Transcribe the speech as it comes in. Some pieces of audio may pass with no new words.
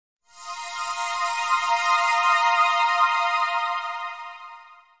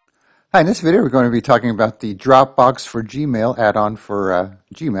Hi, in this video we're going to be talking about the Dropbox for Gmail add-on for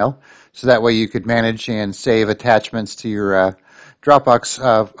Gmail. So that way you could manage and save attachments to your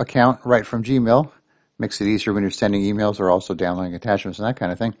Dropbox account right from Gmail. Makes it easier when you're sending emails or also downloading attachments and that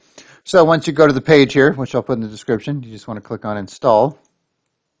kind of thing. So once you go to the page here, which I'll put in the description, you just want to click on Install.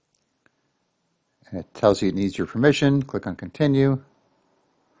 And it tells you it needs your permission. Click on Continue.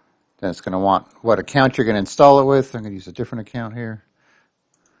 Then it's going to want what account you're going to install it with. I'm going to use a different account here.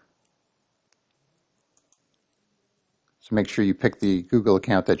 So make sure you pick the Google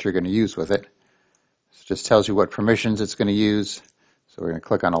account that you're going to use with it. So it just tells you what permissions it's going to use. So we're going to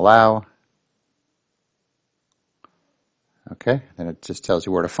click on Allow. Okay, then it just tells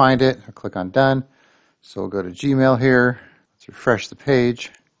you where to find it. I'll click on Done. So we'll go to Gmail here. Let's refresh the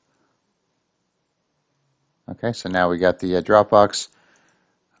page. Okay, so now we got the Dropbox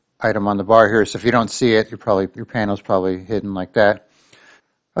item on the bar here. So if you don't see it, your panel's probably hidden like that.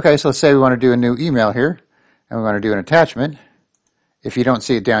 Okay, so let's say we want to do a new email here, and we want to do an attachment. If you don't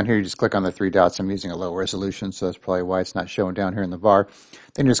see it down here, you just click on the three dots. I'm using a low resolution, so that's probably why it's not showing down here in the bar.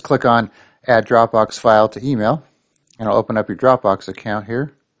 Then you just click on Add Dropbox File to Email, and it'll open up your Dropbox account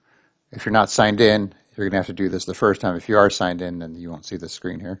here. If you're not signed in, you're going to have to do this the first time. If you are signed in, then you won't see the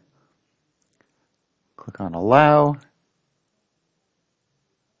screen here. Click on Allow.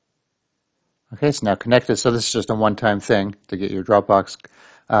 Okay, it's now connected, so this is just a one-time thing to get your Dropbox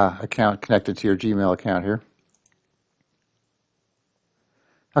account connected to your Gmail account here.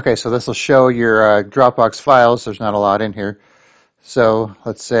 Okay, so this will show your Dropbox files. There's not a lot in here. So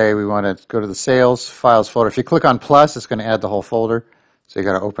let's say we want to go to the Sales Files folder. If you click on plus, it's going to add the whole folder. So you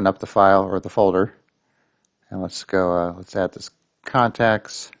got to open up the file or the folder. And let's go, let's add this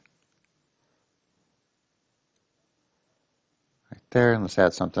Contacts. Right there, and let's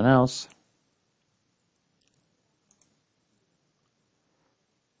add something else.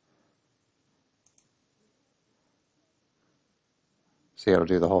 See, it'll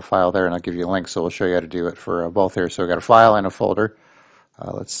do the whole file there, and I'll give you a link, so we'll show you how to do it for both here. So we've got a file and a folder.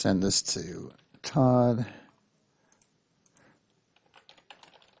 Let's send this to Todd.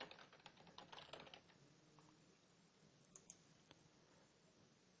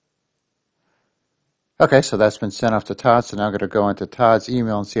 Okay, so that's been sent off to Todd, so now I'm going to go into Todd's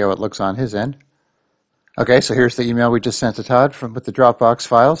email and see how it looks on his end. Okay, so here's the email we just sent to Todd with the Dropbox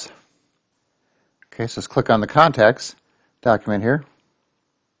files. Okay, so let's click on the Contacts document here.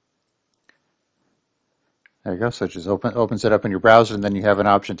 There you go. So it just opens it up in your browser, and then you have an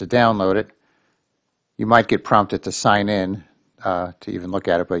option to download it. You might get prompted to sign in to even look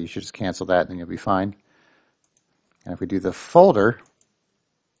at it, but you should just cancel that, and then you'll be fine. And if we do the folder,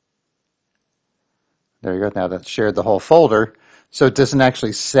 there you go. Now that's shared the whole folder. So it doesn't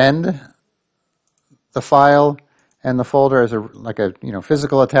actually send the file and the folder as a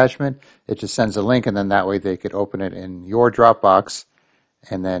physical attachment. It just sends a link, and then that way they could open it in your Dropbox,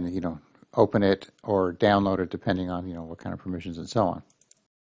 and then open it or download it depending on what kind of permissions and so on.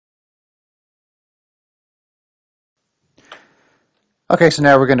 Okay, so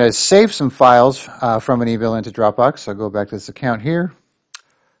now we're going to save some files from an email into Dropbox. So I'll go back to this account here.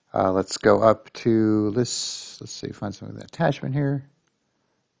 Let's go up to this. Let's see, find some of the attachment here.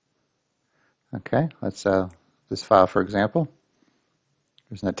 Okay, let's this file, for example.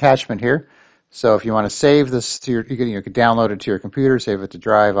 There's an attachment here. So if you want to save this to you could download it to your computer, save it to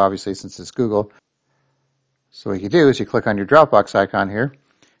Drive, obviously, since it's Google. So what you do is you click on your Dropbox icon here,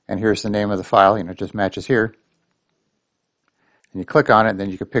 and here's the name of the file. It just matches here. And you click on it, and then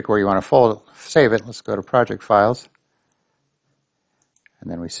you can pick where you want to save it. Let's go to Project Files. And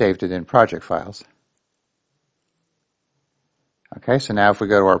then we saved it in Project Files. Okay, so now if we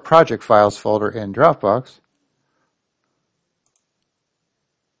go to our Project Files folder in Dropbox,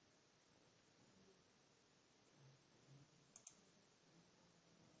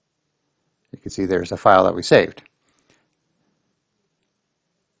 you can see there's a file that we saved.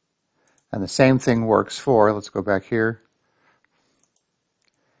 And the same thing works for, let's go back here.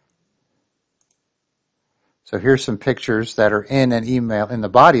 So here's some pictures that are in an email, in the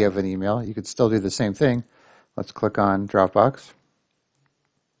body of an email. You could still do the same thing. Let's click on Dropbox.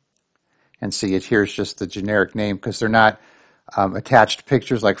 And see it here's just the generic name because they're not attached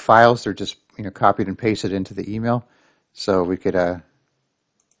pictures like files. They're just copied and pasted into the email. So we could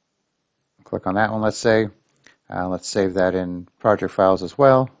click on that one, let's say. Let's save that in Project Files as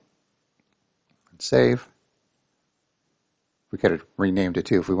well. And save. We could have renamed it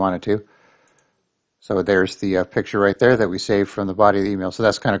too if we wanted to. So there's the picture right there that we saved from the body of the email. So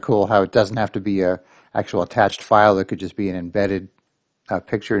that's kind of cool how it doesn't have to be an actual attached file. It could just be an embedded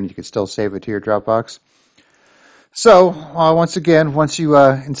picture, and you could still save it to your Dropbox. So once again, once you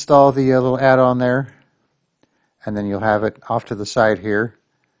install the little add-on there, and then you'll have it off to the side here,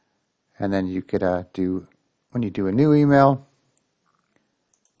 and then you could when you do a new email,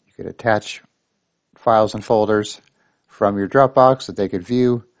 you could attach files and folders from your Dropbox that they could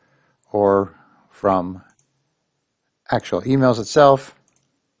view, or from actual emails itself.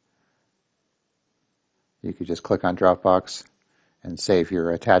 You could just click on Dropbox and save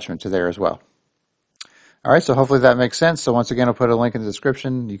your attachment to there as well. All right, so hopefully that makes sense. So once again, I'll put a link in the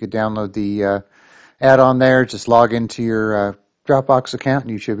description. You could download the add-on there. Just log into your Dropbox account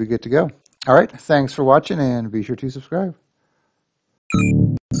and you should be good to go. All right, thanks for watching and be sure to subscribe.